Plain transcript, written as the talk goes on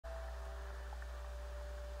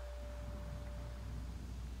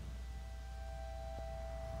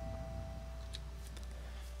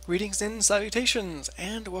Greetings and salutations,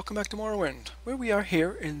 and welcome back to Morrowind, where we are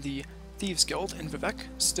here in the Thieves Guild in Vivec,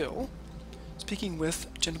 still, speaking with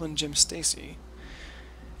Gentleman Jim Stacy,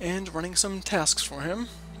 and running some tasks for him.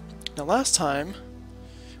 Now last time,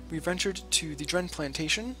 we ventured to the Dren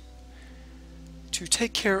Plantation to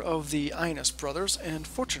take care of the Ionis brothers, and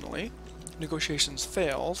fortunately, negotiations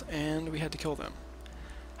failed, and we had to kill them.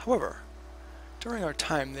 However, during our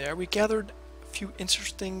time there, we gathered few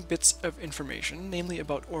interesting bits of information, namely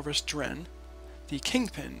about Orvis Dren, the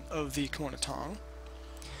kingpin of the Caerulus.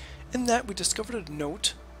 In that we discovered a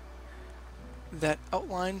note that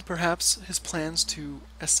outlined perhaps his plans to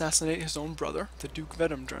assassinate his own brother, the Duke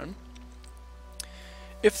Vedum Dren,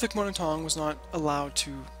 if the Caerulus was not allowed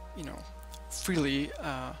to, freely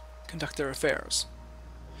conduct their affairs.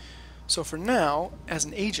 So for now, as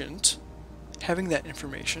an agent, having that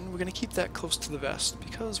information, we're going to keep that close to the vest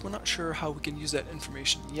because we're not sure how we can use that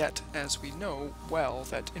information yet, as we know well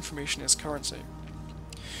that information is currency.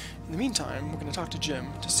 In the meantime, we're going to talk to Jim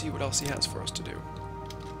to see what else he has for us to do.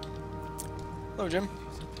 Hello, Jim.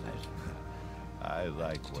 I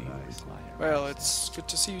like what I... Well, it's good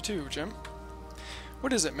to see you too, Jim.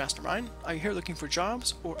 What is it, Mastermind? Are you here looking for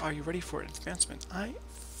jobs, or are you ready for advancement? I'm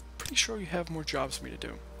pretty sure you have more jobs for me to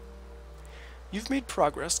do. You've made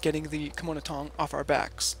progress getting the Caerulus off our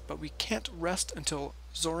backs, but we can't rest until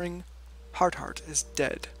Zoring Hardheart is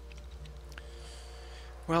dead.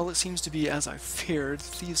 Well, it seems to be as I feared. The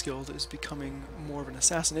Thieves Guild is becoming more of an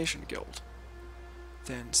assassination guild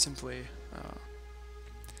than simply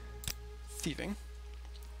thieving.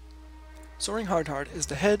 Zoring Hardheart is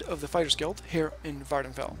the head of the Fighters Guild here in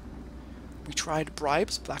Vardenfell. We tried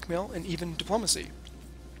bribes, blackmail, and even diplomacy.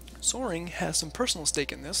 Zoring has some personal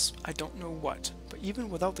stake in this, I don't know what, but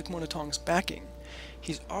even without the Caerulus' backing,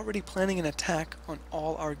 he's already planning an attack on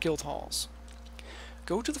all our guild halls.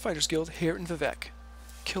 Go to the Fighters Guild here in Vivec,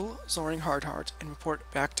 kill Zoring Hardheart, and report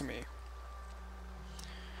back to me.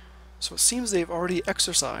 So it seems they've already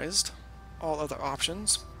exercised all other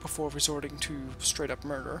options before resorting to straight-up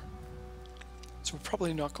murder, so we're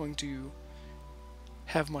probably not going to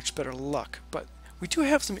have much better luck, but we do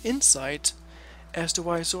have some insight as to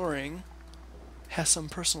why Zoring has some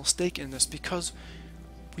personal stake in this, because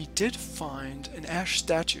we did find an ash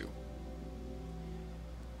statue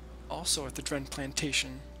also at the Dren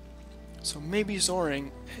Plantation, so maybe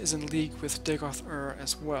Zoring is in league with Dagoth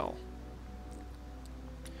as well.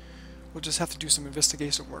 We'll just have to do some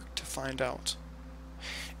investigation work to find out.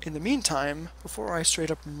 In the meantime, before I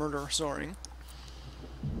straight up murder Zoring,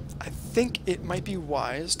 I think it might be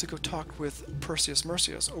wise to go talk with Perseus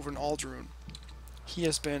Mercius over in Aldrune. He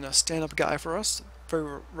has been a stand-up guy for us,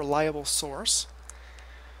 very reliable source,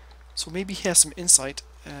 so maybe he has some insight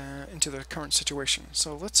into the current situation.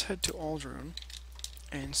 So let's head to Aldrune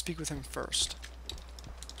and speak with him first.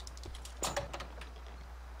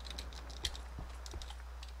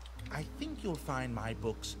 I think you'll find my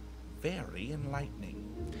books very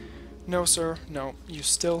enlightening. No, sir, no. You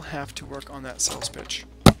still have to work on that sales pitch.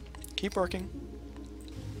 Keep working.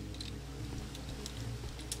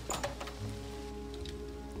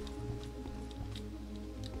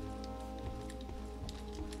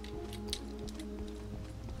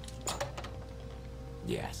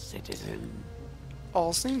 Yes, citizen.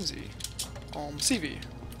 All Seamsy. CV.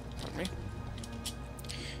 Pardon me.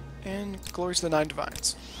 And glory to the Nine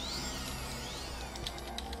Divines.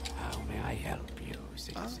 How may I help you,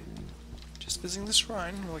 citizen? Just visiting the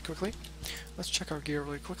shrine really quickly. Let's check our gear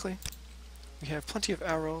really quickly. We have plenty of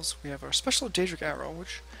arrows. We have our special Daedric arrow,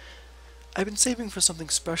 which I've been saving for something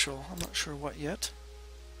special. I'm not sure what yet.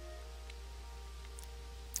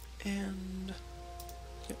 And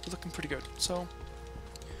yeah, we're looking pretty good. So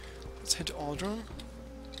let's head to Aldrune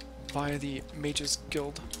via the Mages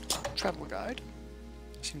Guild travel guide.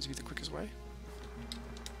 Seems to be the quickest way.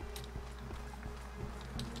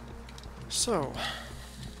 So,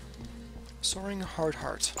 Zoring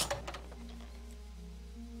Hardheart.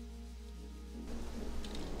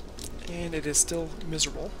 And it is still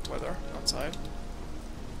miserable weather outside.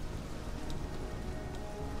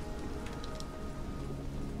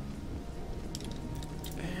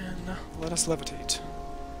 And let us levitate.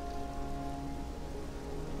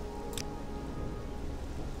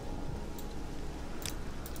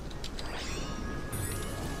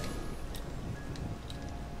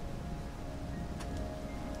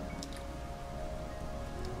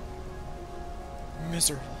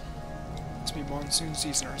 Miserable. Must be monsoon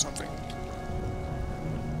season or something.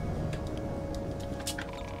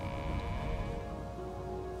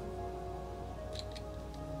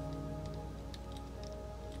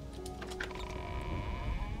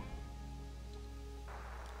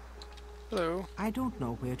 Hello. I don't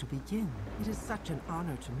know where to begin. It is such an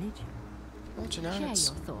honor to meet you. Well, Janan, Share it's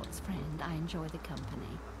your thoughts, friend. I enjoy the company.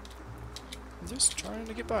 just trying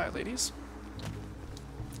to get by, ladies.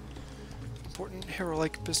 Important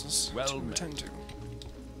hero-like business Well to met. attend to.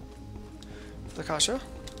 Lakasha,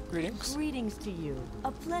 greetings. Greetings to you.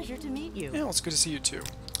 A pleasure to meet you. Yeah, well, it's good to see you too.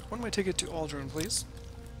 One way ticket to Aldrin, please.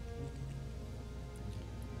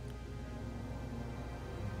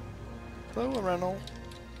 Hello, Arenal.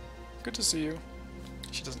 Good to see you.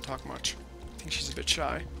 She doesn't talk much. I think she's a bit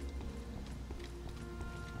shy.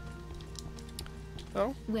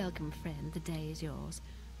 Oh? Welcome, friend. The day is yours.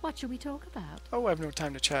 What shall we talk about? Oh, I have no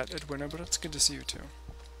time to chat, Edwina, but it's good to see you too.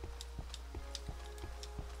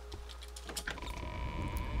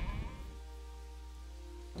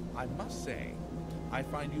 I must say, I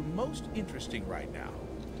find you most interesting right now.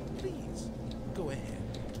 Please, go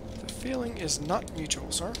ahead. The feeling is not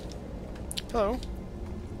mutual, sir. Hello,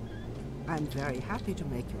 I'm very happy to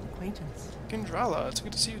make your acquaintance. Gindrala. It's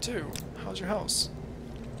good to see you too. How's your house?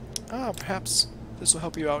 Ah, perhaps this will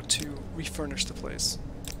help you out to refurnish the place.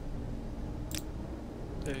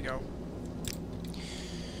 There you go.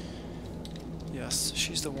 Yes,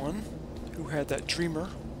 she's the one who had that dreamer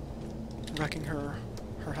wrecking her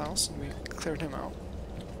house, and we cleared him out.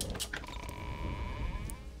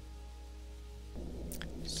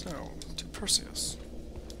 So, to Perseus.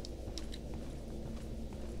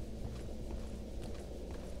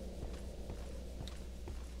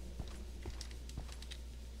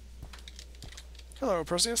 Hello,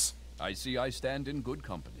 Perseus. I see I stand in good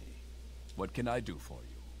company. What can I do for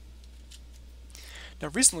you? Now,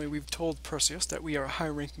 recently we've told Perseus that we are a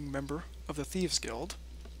high-ranking member of the Thieves Guild,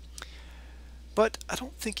 but I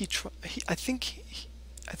don't think I think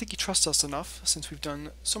he trusts us enough, since we've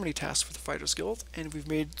done so many tasks for the Fighters Guild, and we've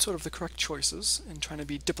made sort of the correct choices in trying to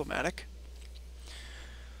be diplomatic.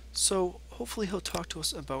 So hopefully he'll talk to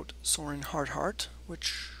us about Soren Hardheart,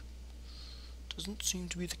 which doesn't seem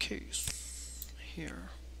to be the case here.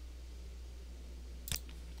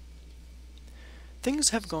 Things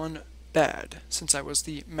have gone bad since I was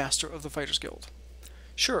the master of the Fighters Guild.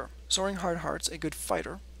 Sure, Soren Hardheart's a good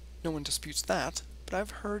fighter, no one disputes that, but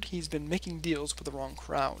I've heard he's been making deals with the wrong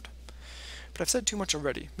crowd. But I've said too much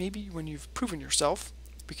already. Maybe when you've proven yourself,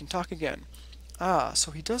 we can talk again. Ah,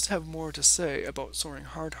 so he does have more to say about Soren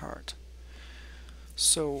Hardheart.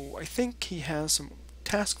 So I think he has some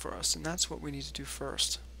task for us, and that's what we need to do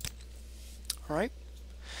first. Alright?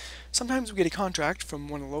 Sometimes we get a contract from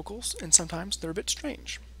one of the locals, and sometimes they're a bit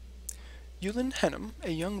strange. Yulin Henham,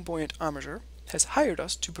 a young buoyant armiger, has hired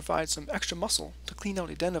us to provide some extra muscle to clean out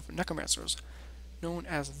a den of necromancers known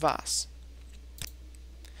as Vas.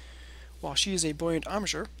 While she is a buoyant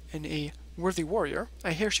armiger and a worthy warrior,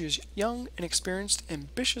 I hear she is young and experienced,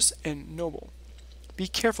 ambitious and noble. Be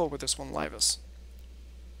careful with this one, Laevus.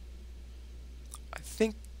 I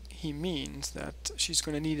think he means that she's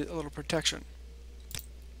going to need a little protection.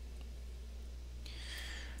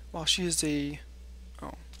 While she is a...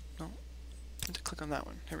 oh, no. I need to click on that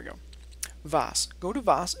one. Here we go. Vas. Go to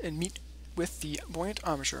Vas and meet with the buoyant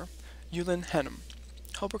armiger, Yulin Henham.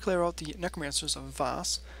 Help her clear out the necromancers of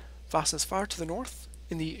Vas. Vas is far to the north,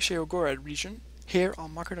 in the Sheogorod region. Here, I'll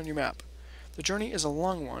mark it on your map. The journey is a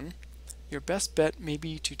long one. Your best bet may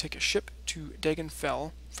be to take a ship to Dagon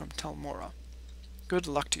Fell from Talmora. Good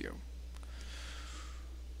luck to you.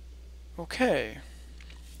 Okay,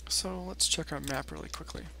 so let's check our map really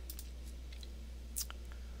quickly.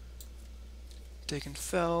 Dagon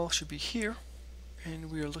Fell should be here,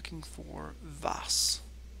 and we are looking for Vas.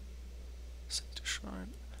 Sanctus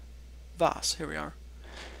Shrine. Vas, here we are.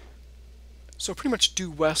 So pretty much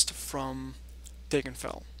due west from Dagon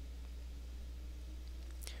Fell.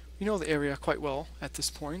 We know the area quite well at this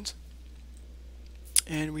point,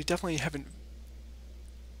 and we definitely haven't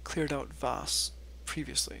cleared out Vas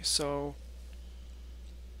previously, so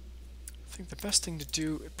I think the best thing to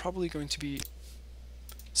do is probably going to be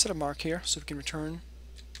set a mark here so we can return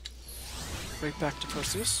right back to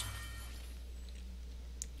Perseus.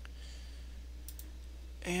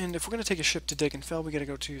 And if we're going to take a ship to Dagon Fell, we got to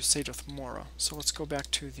go to Sadoth Mora. So let's go back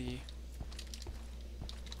to the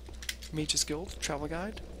Mage's Guild travel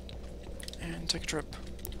guide and take a trip.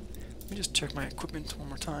 Let me just check my equipment one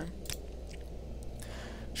more time.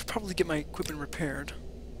 Should probably get my equipment repaired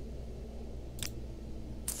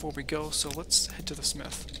before we go, so let's head to the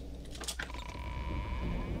smith.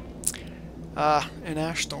 An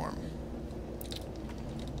ash storm.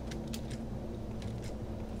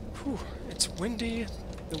 Whew, it's windy.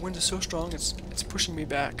 The wind is so strong, it's pushing me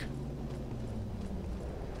back.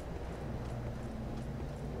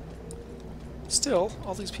 Still,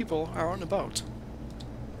 all these people are out and about.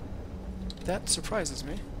 that surprises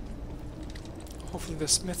me. Hopefully the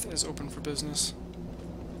smith is open for business.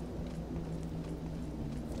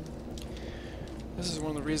 This is one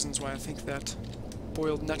of the reasons why I think that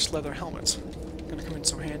boiled netch leather helmet's gonna come in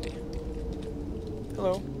so handy.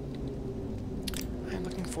 Hello. I am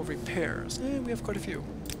looking for repairs. And we have quite a few.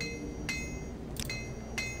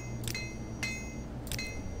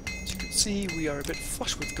 As you can see, we are a bit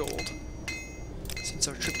flush with gold since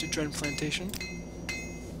our trip to Dren Plantation.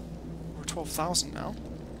 We're 12,000 now.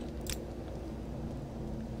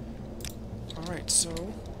 Alright, so...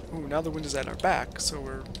 Ooh, now the wind is at our back,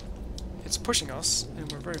 so it's pushing us,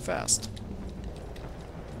 and we're very fast.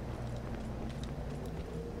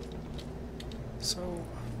 So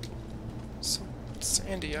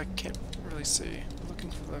sandy, I can't really see. I'm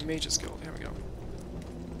looking for the Mage's Guild. Here we go.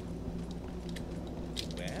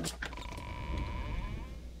 Well,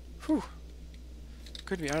 Whew.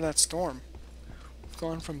 Good to be out of that storm. We've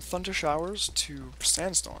gone from thunder showers to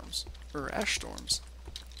sandstorms, or ash storms.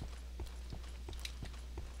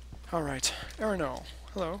 Alright, Erino.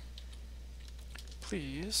 Hello.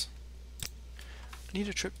 Please. I need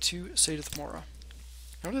a trip to Sadith Mora.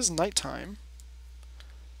 Now it is nighttime.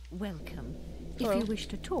 Welcome. Hello. If you wish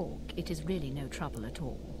to talk, it is really no trouble at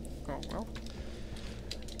all. Oh, well.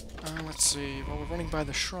 Let's see. While we're running by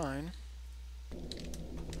the shrine,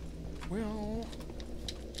 we'll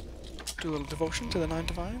do a little devotion to the Nine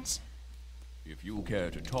Divines. If you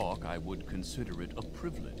care to talk, I would consider it a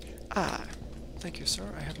privilege. Ah, thank you, sir.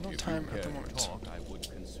 I have no time at the If you care moment. to talk, I would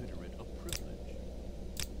consider it a privilege.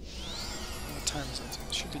 What time is it?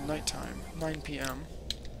 It should be nighttime. 9 p.m.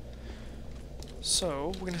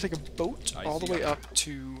 So, we're going to take a boat all the way up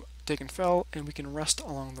to Dagenfell, and we can rest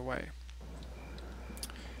along the way.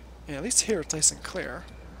 And at least here it's nice and clear.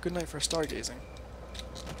 Good night for stargazing.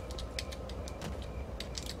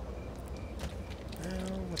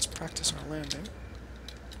 Now, let's practice our landing.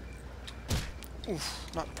 Oof,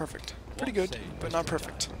 not perfect. Pretty good, but not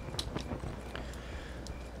perfect.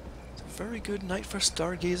 It's a very good night for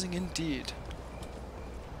stargazing indeed.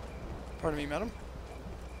 Pardon me, madam.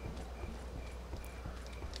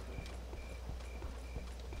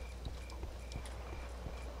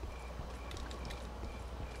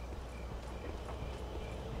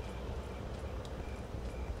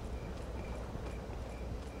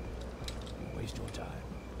 Waste your time.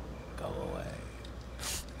 Go away.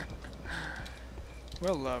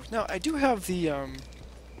 Well loved. Now, I do have the,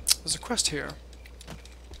 there's a quest here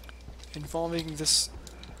involving this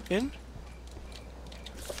inn?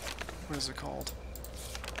 What is it called?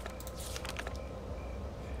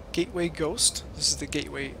 Gateway Ghost. This is the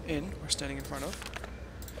Gateway Inn we're standing in front of.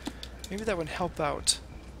 Maybe that would help out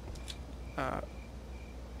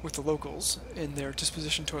with the locals in their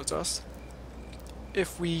disposition towards us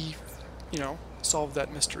if we, you know, solve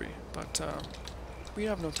that mystery. But we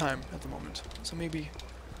have no time at the moment, so maybe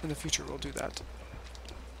in the future we'll do that.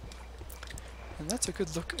 And that's a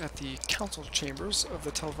good look at the council chambers of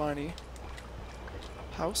the Telvani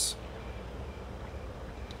house.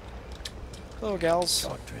 Hello, gals.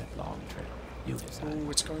 Short trip, long trip. You decide. Oh,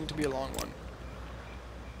 it's going to be a long one.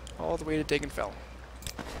 All the way to Dagenfell.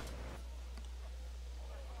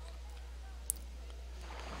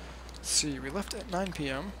 Let's see, we left at 9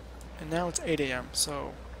 p.m. and now it's 8 a.m.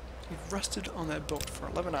 so we've rested on that boat for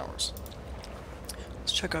 11 hours.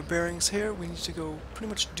 Let's check our bearings here. We need to go pretty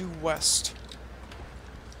much due west.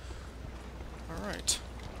 Alright,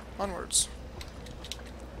 onwards.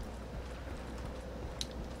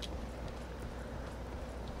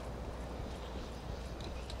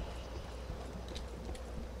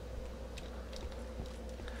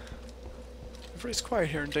 Pretty quiet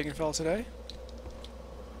here in Dagenfell today.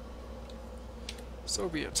 So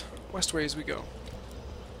be it. Westways we go.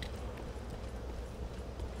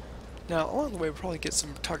 Now, along the way we'll probably get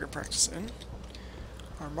some target practice in.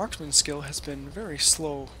 Our marksman skill has been very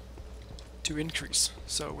slow to increase,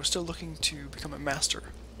 so we're still looking to become a master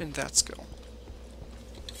in that skill.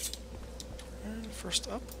 And first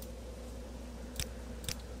up,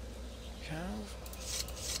 we have...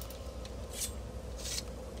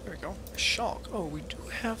 There we go. A shulk. Oh, we do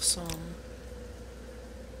have some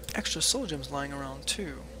extra soul gems lying around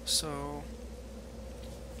too. So,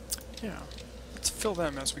 yeah. Let's fill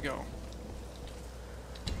them as we go.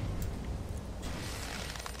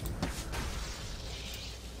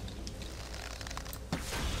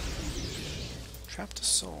 Trapped a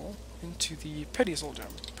soul into the petty soul gem.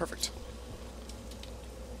 Perfect.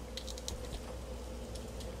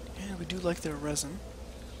 And we do like their resin.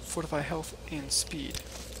 Fortify health and speed.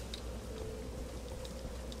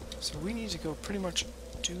 So we need to go pretty much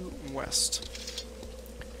due west.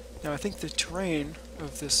 Now I think the terrain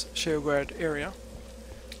of this Caerulus area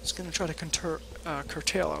is going to try to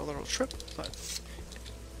curtail our little trip, but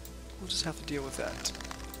we'll just have to deal with that.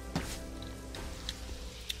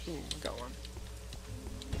 Ooh, we got one.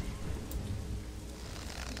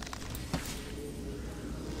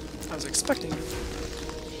 I was expecting to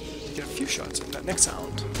get a few shots of that next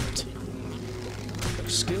sound, but their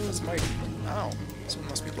skill is mighty. Ow, someone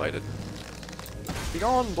must be blighted. Be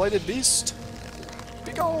gone, blighted beast!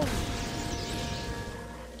 Be gone!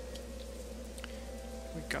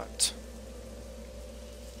 We got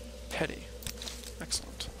Petty.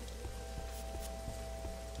 Excellent.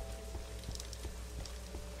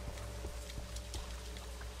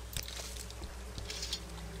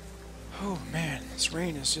 Oh man, this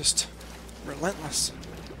rain is just relentless.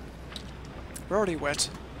 We're already wet.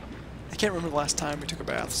 I can't remember the last time we took a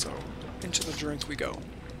bath, so into the drink we go.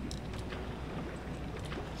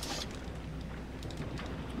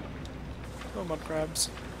 Oh, mud crabs.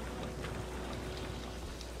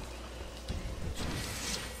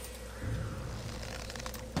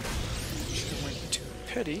 Should have went to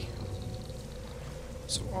Petty.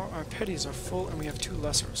 So our Petties are full and we have 2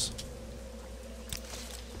 lessers.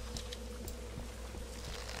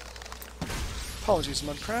 Apologies,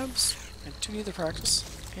 mud crabs. I do need the practice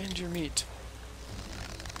and your meat.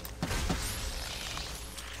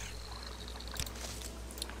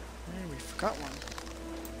 And we forgot one.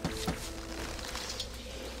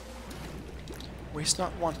 Waste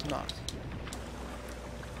not, want not.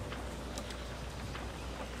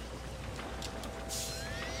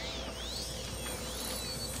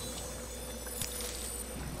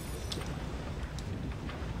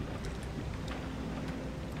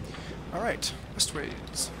 Alright,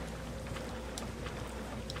 westways.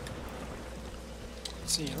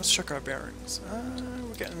 Let's see, let's check our bearings.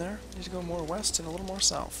 We're getting there. Need to go more west and a little more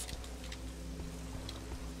south.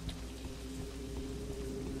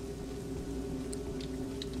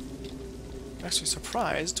 I'm actually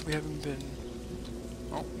surprised we haven't been...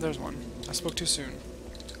 Oh, there's one. I spoke too soon.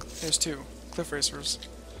 There's 2. Cliff racers.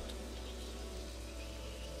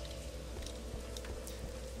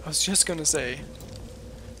 I was just gonna say,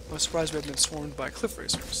 I was surprised we had been swarmed by cliff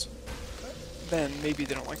racers. Then, maybe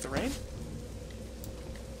they don't like the rain?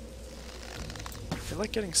 They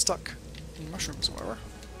like getting stuck in mushrooms, however.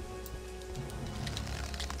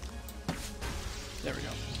 There we go.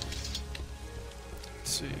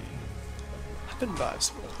 Let's see. Been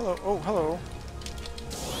vibes. Hello. Oh, hello.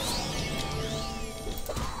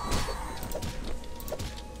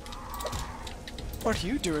 What are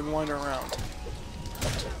you doing wandering around?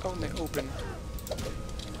 Oh, and they open.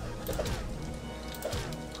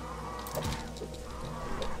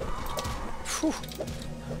 Phew.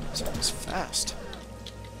 That was fast.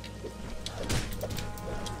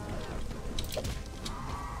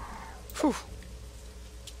 Phew.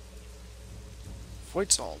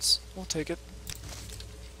 Void salts. We'll take it.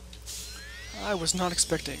 I was not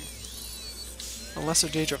expecting a lesser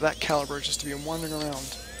danger of that caliber just to be wandering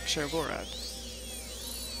around Caerulus.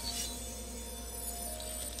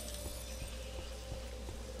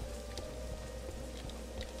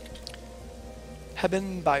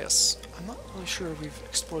 Hebben Bias. I'm not really sure if we've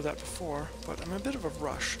explored that before, but I'm in a bit of a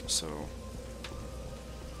rush, so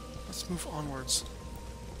let's move onwards.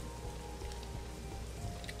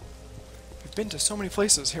 We've been to so many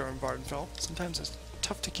places here in Vardenfell, sometimes it's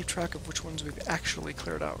tough to keep track of which ones we've actually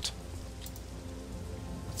cleared out.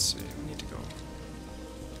 Let's see, we need to go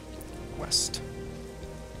west.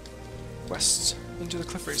 West, into the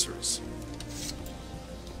cliff racers.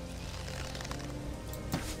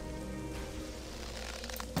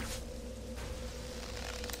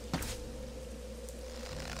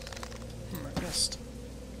 I missed.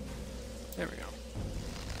 There we go.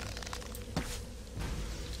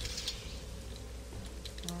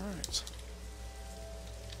 Alright.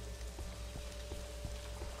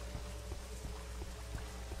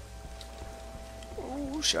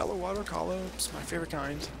 Oh, shallow water columns, my favorite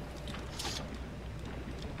kind.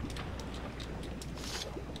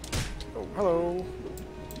 Oh, hello.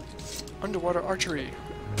 Underwater archery.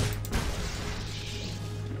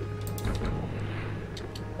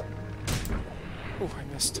 Oh, I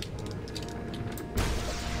missed.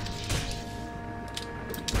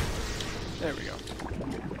 There we go.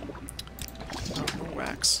 Oh, no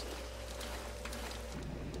wax.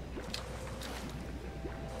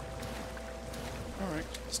 Alright,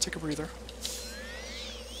 let's take a breather.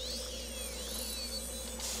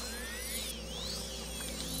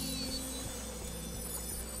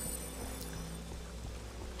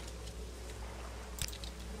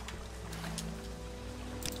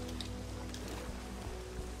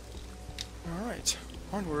 Alright,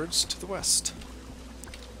 Onwards to the west.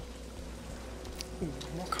 Ooh,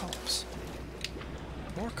 more collops.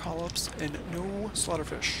 More collops and no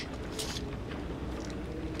slaughterfish.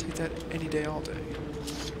 Take that any day, all day.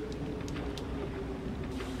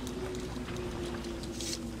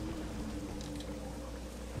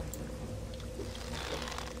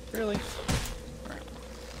 Really? Alright.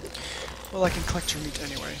 Well, I can collect your meat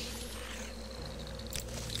anyway.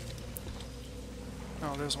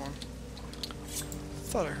 Oh, there's one.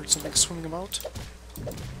 Thought I heard something swimming about.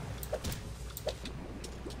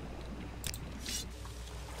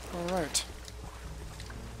 Alright.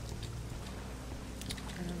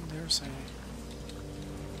 And there's a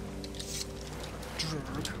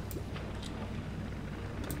drug.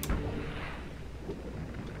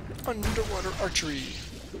 Underwater archery.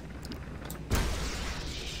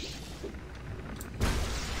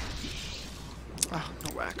 Ah,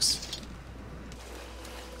 no wax.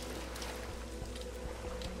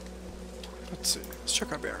 Let's see. Let's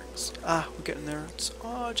check our bearings. Ah, we're getting there. It's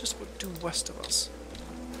just about due west of us.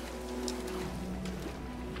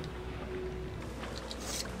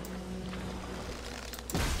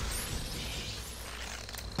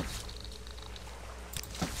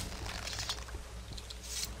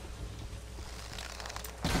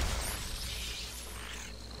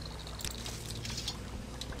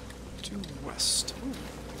 Due west. Ooh,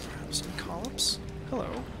 perhaps some collops.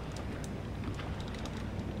 Hello.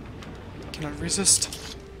 Cannot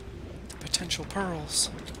resist the potential pearls.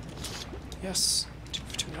 Yes, 2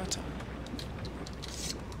 for 2 that time.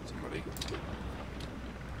 Somebody.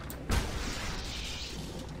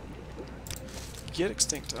 Get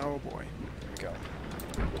extinct. Oh boy. Here we go.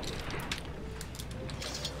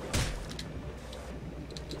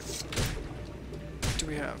 What do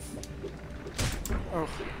we have? Oh,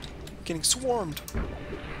 getting swarmed. There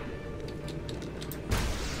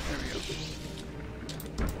we go.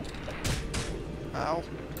 Ow.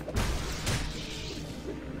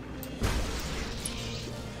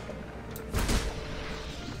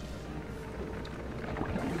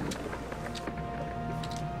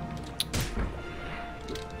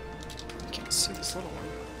 Can't see this little one.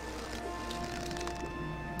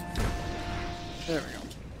 There we go.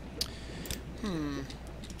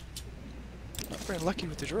 Not very lucky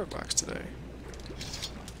with the drug box today.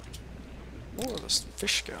 More of those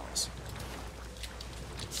fish scales.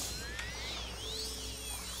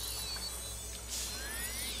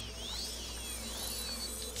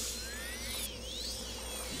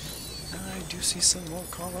 I do see some more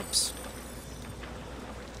collops.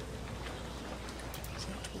 Is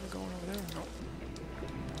that where we're going over there? Nope.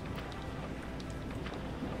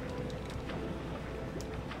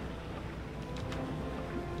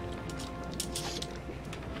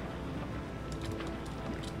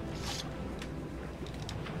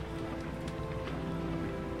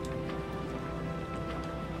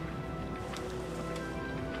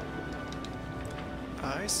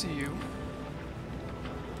 I see you.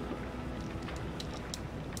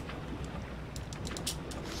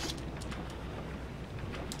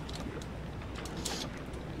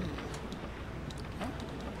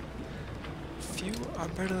 Few are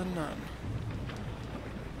better than none.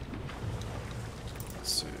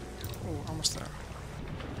 Let's see. Oh, almost there.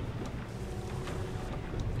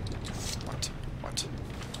 What? What?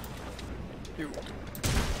 You.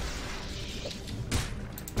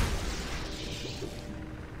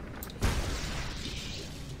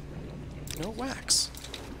 No wax.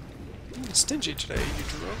 You're stingy today, you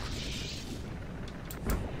drug.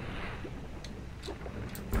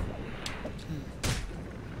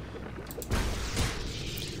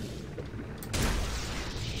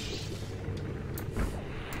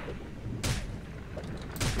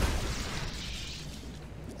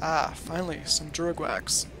 Ah, finally, some drug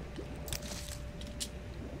wax.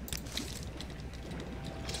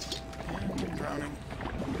 And I'm drowning.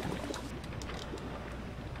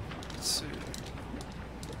 Let's see.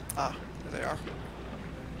 Ah, there they are.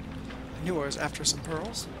 I knew I was after some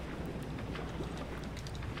pearls.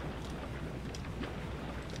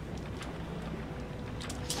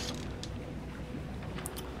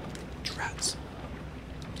 Drats.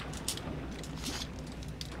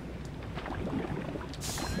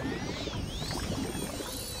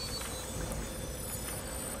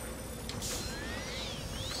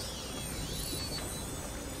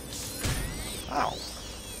 Ow.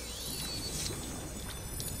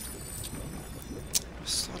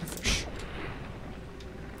 Slaughterfish.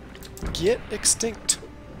 Get extinct.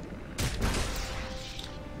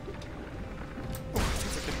 Oh, I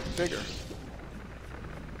think they're getting bigger.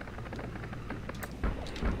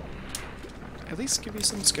 At least give me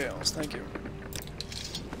some scales, thank you.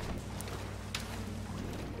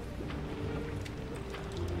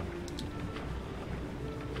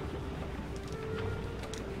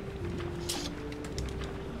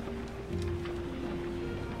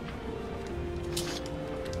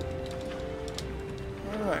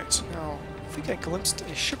 Alright, now, I think I glimpsed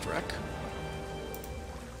a shipwreck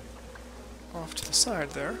off to the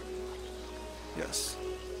side there. Yes.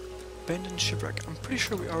 Abandoned shipwreck. I'm pretty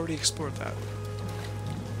sure we already explored that.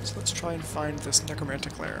 So let's try and find this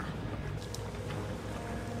necromantic lair.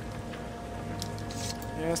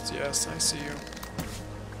 Yes, yes, I see you.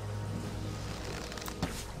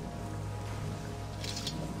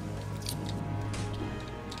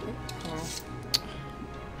 Oh, hello.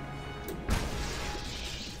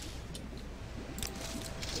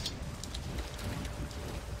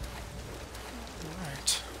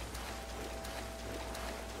 Alright.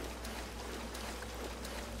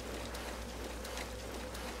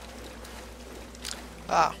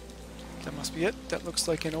 Ah, that must be it. That looks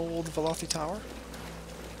like an old Velothi tower.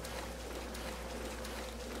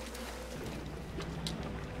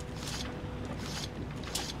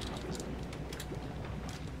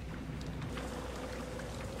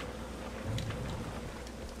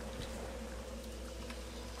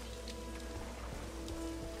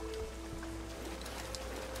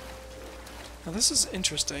 Now this is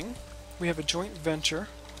interesting. We have a joint venture,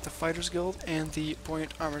 the Fighters Guild and the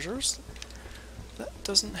Buoyant Armigers. That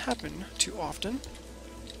doesn't happen too often.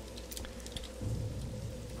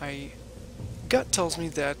 My gut tells me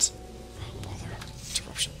that... Oh, bother.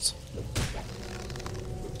 Interruptions.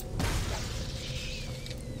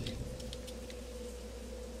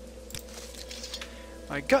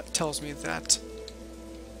 My gut tells me that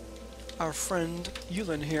our friend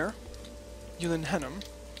Yulin here, Yulin Henham,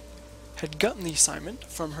 had gotten the assignment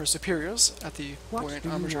from her superiors at the What Buoyant do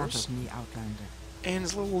you want Armigers, of me, Outlander? and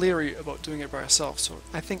is a little leery about doing it by herself, so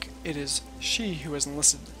I think it is she who has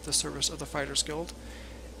enlisted the service of the Fighters Guild,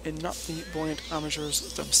 and not the Buoyant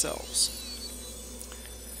Armigers themselves.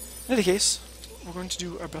 In any case, we're going to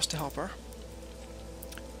do our best to help her.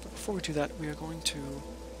 But before we do that, we are going to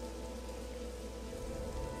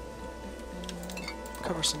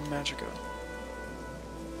cover some magicka.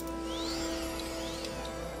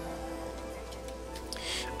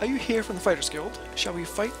 Are you here from the Fighters Guild? Shall we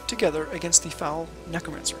fight together against the foul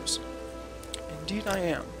necromancers? Indeed I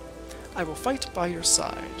am. I will fight by your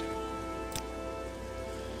side.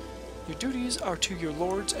 Your duties are to your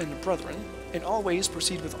lords and brethren. In all ways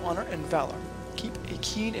proceed with honor and valor. Keep a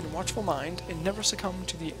keen and watchful mind, and never succumb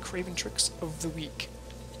to the craven tricks of the weak.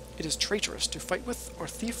 It is traitorous to fight with or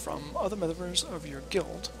thief from other members of your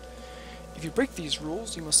guild. If you break these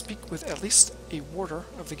rules, you must speak with at least a warder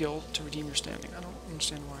of the guild to redeem your standing. I don't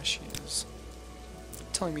understand why she is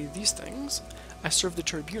telling me these things. I serve the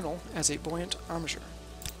tribunal as a Buoyant Armiger.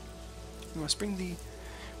 We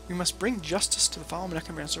must bring justice to the foul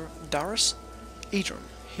necromancer Darius Adron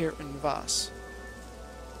here in Vas.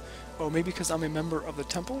 Oh, maybe because I'm a member of the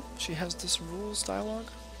temple, she has this rules dialogue?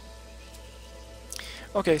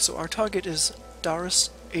 Okay, so our target is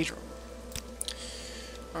Darius Adron.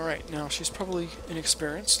 Alright, now she's probably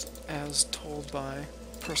inexperienced, as told by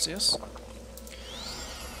Perseus.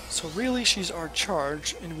 So really, she's our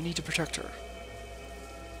charge, and we need to protect her.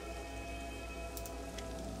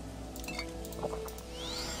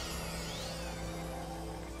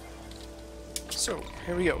 So,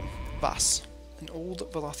 here we go. Vas, an old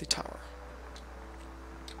Velothi tower.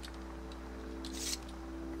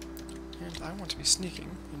 And I want to be sneaking,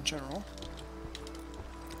 in general.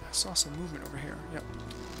 I saw some movement over here, yep.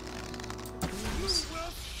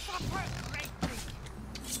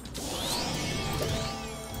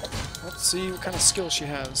 Let's see what kind of skill she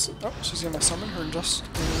has. Oh, she's gonna summon her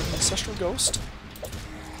ancestral ghost.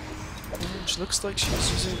 And she looks like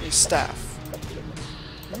she's using a staff.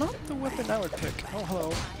 Not the weapon I would pick. Oh, hello.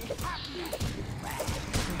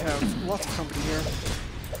 We have lots of company here.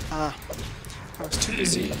 Ah, I was too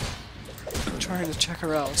busy trying to check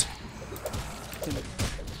her out than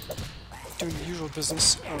doing the usual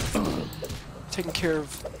business of taking care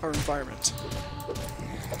of our environment.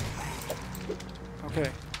 Okay.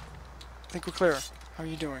 I think we're clear. How are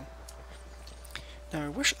you doing? Now I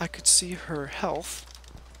wish I could see her health,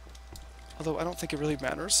 although I don't think it really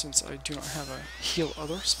matters since I do not have a heal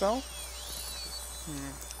other spell,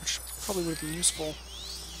 which probably would have been useful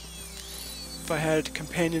if I had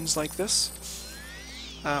companions like this,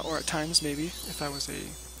 or at times maybe if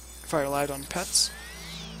I relied on pets.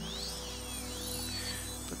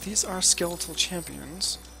 But these are skeletal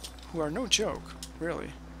champions who are no joke,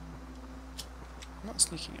 really. I'm not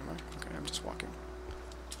sneaking, am I? Okay, I'm just walking.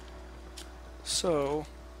 So,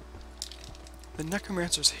 the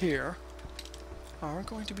necromancers here are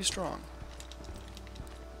going to be strong.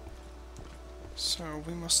 So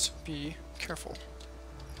we must be careful.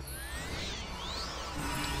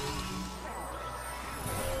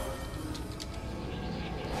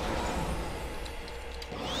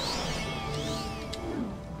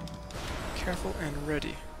 careful and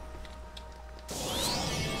ready.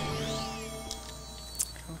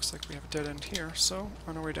 Looks like we have a dead end here, so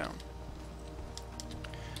on our way down.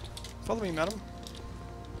 Follow me, madam.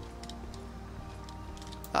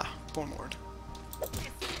 Ah, Bone Ward.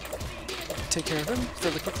 Take care of him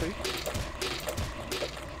fairly quickly.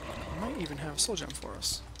 Might even have a soul gem for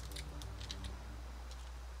us.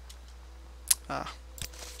 Ah.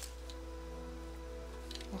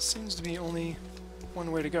 Well, seems to be only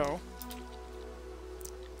one way to go.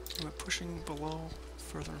 We're pushing below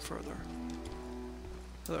further and further.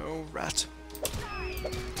 Hello, rat.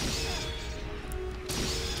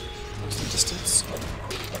 Close the distance.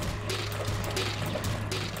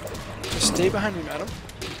 Just stay behind me, madam.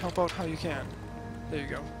 Help out how you can. There you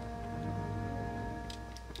go.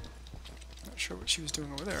 Not sure what she was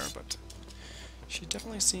doing over there, but she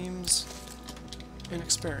definitely seems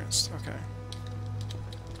inexperienced. Okay.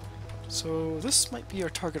 So this might be our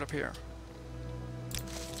target up here.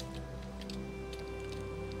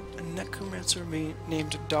 A necromancer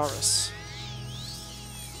named Darius.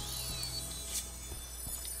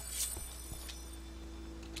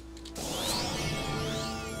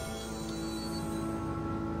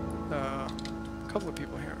 A couple of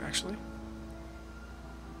people here, actually.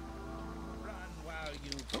 Run while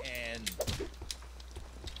you can.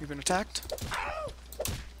 You've been attacked.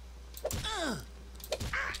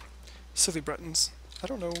 Silly Bretons. I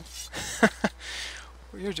don't know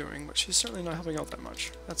what you're doing, but she's certainly not helping out that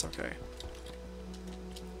much. That's okay.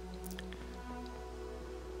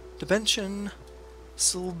 Debention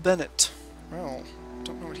Silbenet. Well,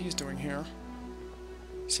 don't know what he's doing here.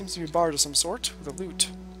 He seems to be a bard of some sort, with a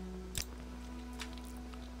lute.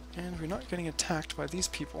 And we're not getting attacked by these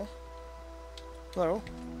people. Hello.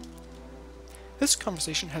 This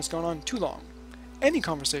conversation has gone on too long. Any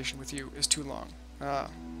conversation with you is too long. Ah.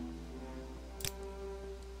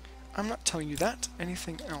 I'm not telling you that.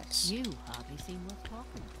 Anything else? You hardly seem worth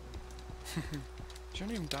talking. Is your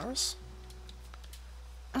name Darius?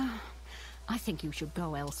 I think you should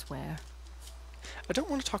go elsewhere. I don't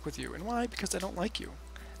want to talk with you. And why? Because I don't like you.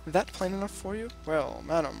 That plain enough for you? Well,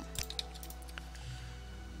 madam.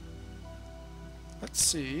 Let's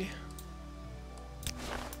see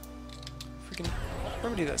if we can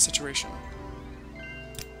remedy that situation.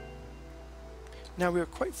 Now we are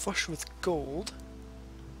quite flush with gold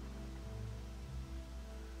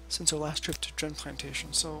since our last trip to Dren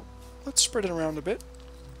Plantation, so let's spread it around a bit.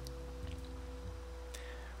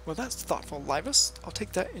 Well, that's thoughtful, Laevus. I'll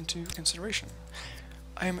take that into consideration.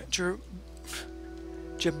 I am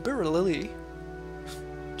Jabberlily.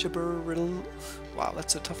 Wow,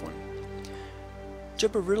 that's a tough one.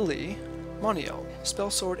 Jabberlily Moniel, spell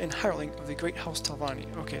sword and hireling of the Great House Talvani.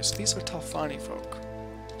 Okay, so these are Talvani folk.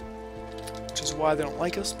 Which is why they don't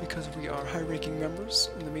like us, because we are high-ranking members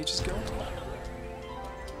in the Mages Guild.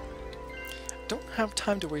 Don't have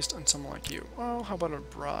time to waste on someone like you. Well, how about a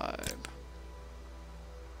bribe?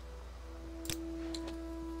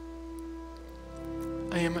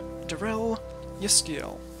 I am Darrell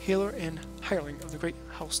Yiskiel, healer and hireling of the Great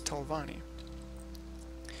House Talvani.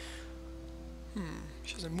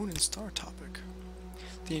 She's a Moon and Star topic.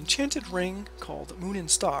 The enchanted ring, called Moon and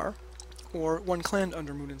Star, or one clan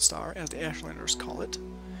under Moon and Star, as the Ashlanders call it,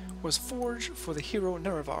 was forged for the hero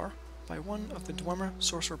Nerevar by one of the Dwemer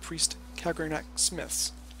sorcerer priest Kagrenak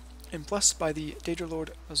Smiths, and blessed by the Daedalord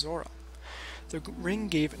Azora. The ring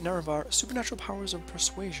gave Nerevar supernatural powers of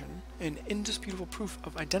persuasion and indisputable proof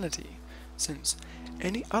of identity, since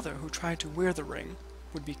any other who tried to wear the ring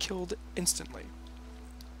would be killed instantly.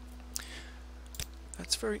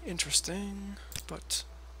 That's very interesting, but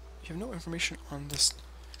you have no information on this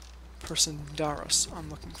person Darius I'm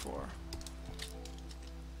looking for.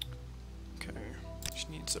 Okay, she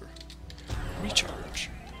needs a recharge.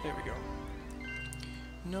 There we go.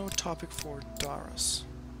 No topic for Darius.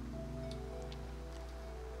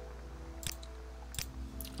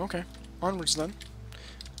 Okay, onwards then.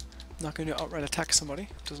 I'm not going to outright attack somebody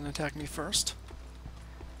who doesn't attack me first.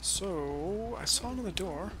 So, I saw another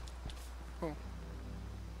door. Oh.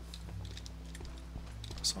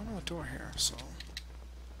 I saw another door here, so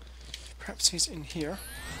perhaps he's in here.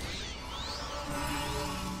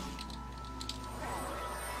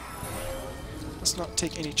 Let's not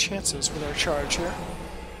take any chances with our charge here.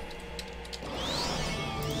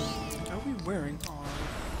 Are we wearing our...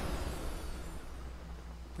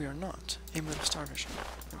 We are not. Amulet of Star Vision.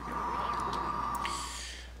 There we go.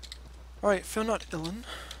 Alright, fear not, Illan.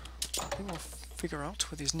 We will figure out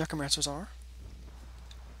where these necromancers are.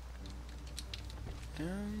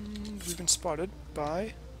 And we've been spotted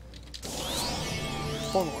by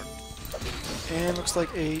Bone Lord. And looks like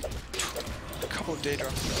a couple of Daedra.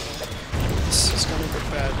 This is gonna get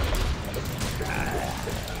bad.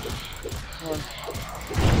 Come on.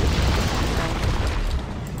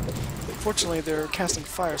 Fortunately, they're casting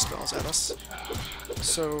fire spells at us,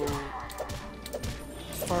 so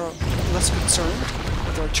far less concerned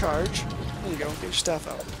with our charge. There you go, get your staff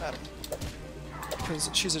out, Adam. Because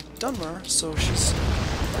she's a Dunmer, so she's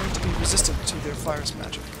going to be resistant to their fire's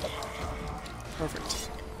magic. Perfect.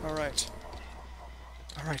 Alright.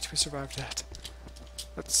 Alright, we survived that.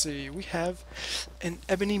 Let's see, we have an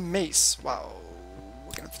ebony mace. Wow,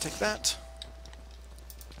 we're gonna have to take that.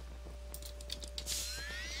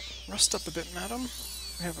 Rest up a bit, madam.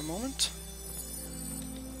 We have a moment.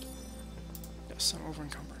 Yes, I'm over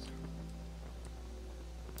encumbered.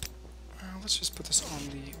 Let's just put this on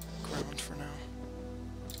the ground for now.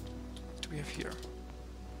 What do we have here?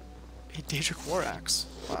 A Daedric War Axe.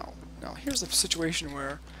 Wow. Now, here's a situation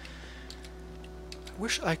where I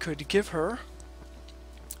wish I could give her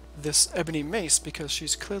this ebony mace because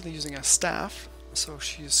she's clearly using a staff, so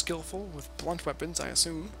she's skillful with blunt weapons, I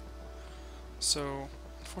assume. So,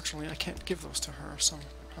 unfortunately, I can't give those to her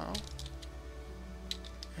somehow.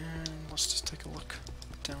 And let's just take a look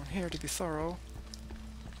down here to be thorough.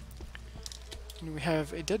 And we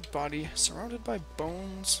have a dead body surrounded by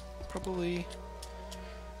bones, probably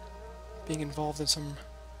being involved in some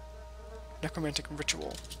necromantic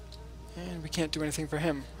ritual. And we can't do anything for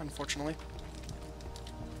him, unfortunately.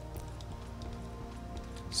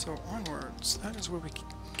 So onwards, that is where we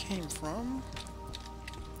came from.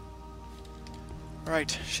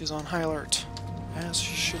 Alright, she's on high alert, as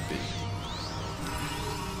she should be.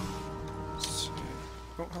 Let's see.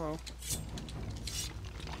 Oh, hello.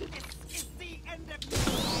 And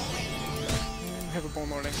we have a bone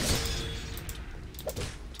loading.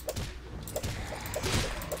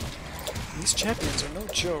 These champions are no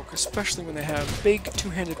joke, especially when they have big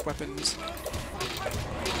two-handed weapons.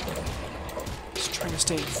 Just trying to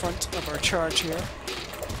stay in front of our charge here.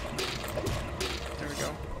 There we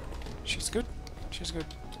go. She's good. She's good.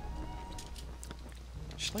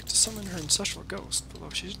 She'd like to summon her ancestral ghost, although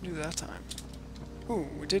she didn't do that time. Ooh,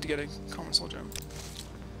 we did get a common soul gem.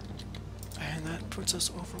 And that puts us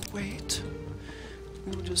overweight.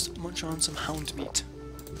 We will just munch on some hound meat.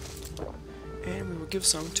 And we will give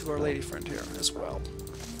some to our lady friend here as well.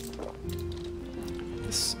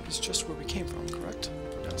 This is just where we came from, correct?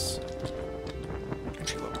 Yes.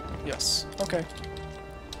 Entry level. Yes. Okay.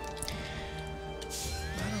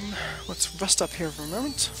 Let's rest up here for a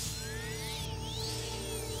moment.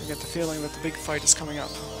 I get the feeling that the big fight is coming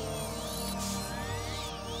up.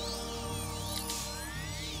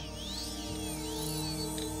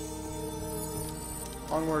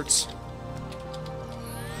 Onwards.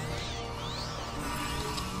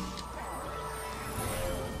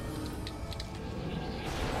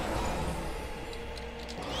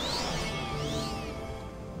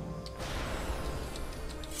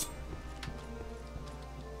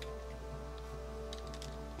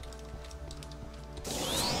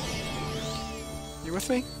 You with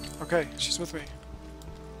me? Okay, she's with me.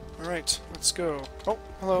 Alright, let's go. Oh,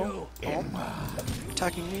 hello. Oh,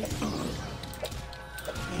 attacking me.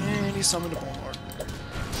 And he summoned a Bone Lord.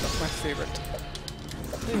 That's my favorite.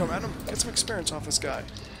 There you go, madam. Get some experience off this guy.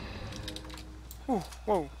 Ooh,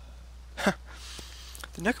 whoa.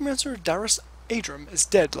 The necromancer Darius Adram is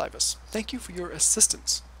dead, Laevus. Thank you for your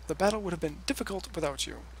assistance. The battle would have been difficult without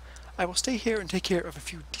you. I will stay here and take care of a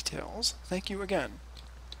few details. Thank you again.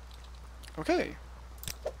 Okay.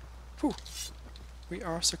 Whew. We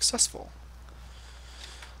are successful.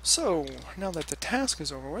 So, now that the task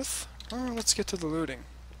is over with, let's get to the looting.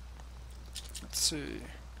 Let's see.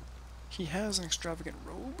 He has an extravagant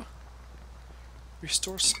robe.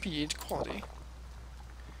 Restore speed, quality.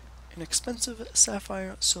 An expensive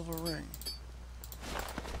sapphire silver ring.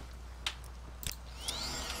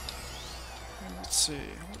 And let's see,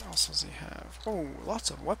 what else does he have? Oh, lots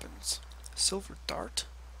of weapons. Silver dart.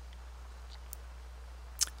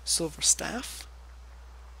 Silver staff.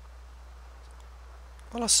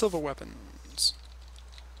 A lot of silver weapons.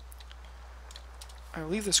 I will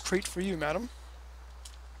leave this crate for you, madam.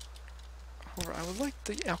 However, I would like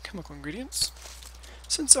the alchemical ingredients,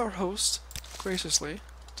 since our host graciously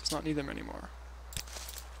does not need them anymore.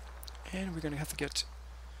 And we're going to have to get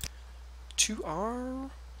to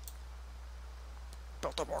our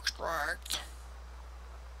belt of extract.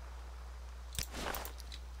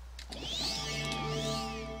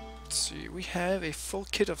 Let's see, we have a full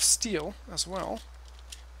kit of steel as well.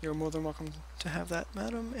 You're more than welcome to have that,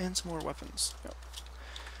 madam, and some more weapons. Yep.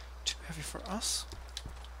 Too heavy for us.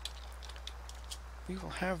 We will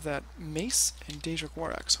have that mace and Daedric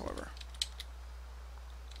War Axe, however.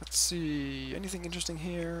 Let's see, anything interesting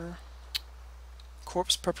here?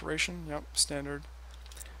 Corpse preparation, yep, standard.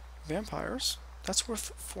 Vampires, that's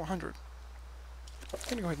worth 400. I'm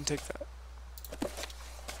gonna go ahead and take that.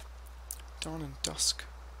 Dawn and Dusk.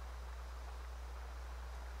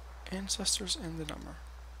 Ancestors and the Number.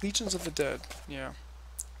 Legions of the Dead, yeah.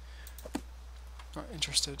 Not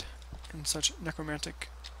interested in such necromantic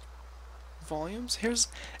volumes. Here's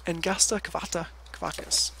Angasta Kvata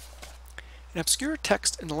Kvakis. An obscure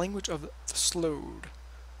text in the language of the Slode,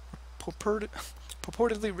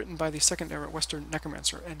 purportedly written by the Second Era Western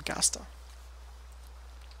necromancer Angasta.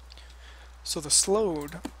 So the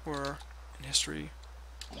Slode were, in history,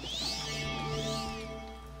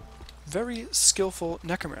 very skillful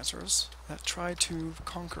necromancers that tried to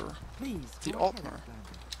conquer Please, the go Altmer. ahead,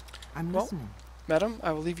 I'm Well, listening. Madam,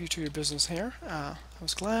 I will leave you to your business here. I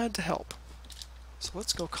was glad to help. So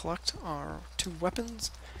let's go collect our 2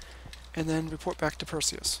 weapons and then report back to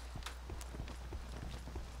Perseus.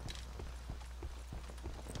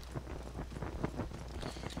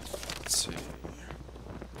 Let's see.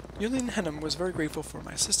 Julian Hennem was very grateful for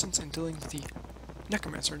my assistance in dealing with the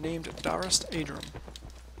necromancer named Darist Adram.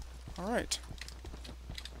 Alright.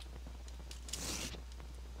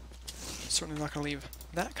 Certainly not going to leave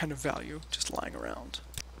that kind of value just lying around.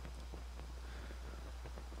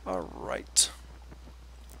 Alright.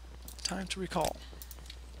 Time to recall.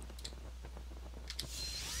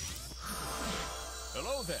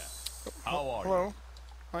 Hello there. How are you?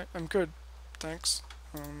 Hello. I'm good, thanks.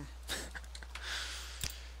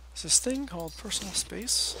 It's this thing called personal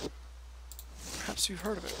space. Perhaps you've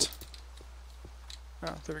heard of it.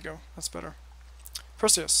 Ah, there we go. That's better.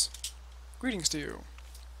 Perseus, greetings to you.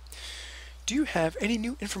 Do you have any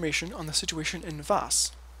new information on the situation in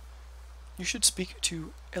Vas? You should speak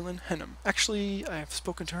to Ellen Hennem. Actually, I have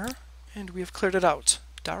spoken to her, and we have cleared it out.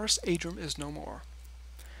 Darist Adram is no more.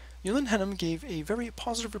 Ellen Hennem gave a very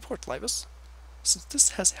positive report, Laevus. Since this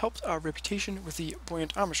has helped our reputation with the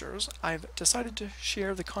buoyant armatures, I've decided to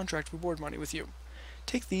share the contract reward money with you.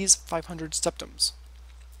 Take these 500 septums.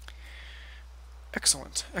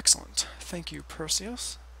 Excellent, excellent. Thank you,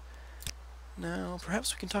 Perseus. Now,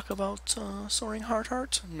 perhaps we can talk about Soaring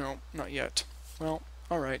Heart? No, not yet. Well,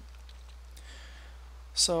 alright.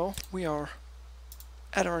 So, we are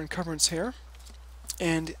at our encumbrance here,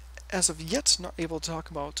 and as of yet not able to talk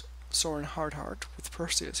about Soaring Heart with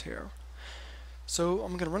Perseus here. So,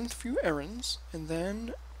 I'm going to run a few errands, and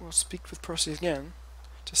then we'll speak with Perseus again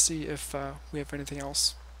to see if we have anything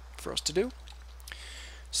else for us to do.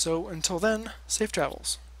 So, until then, safe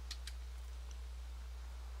travels.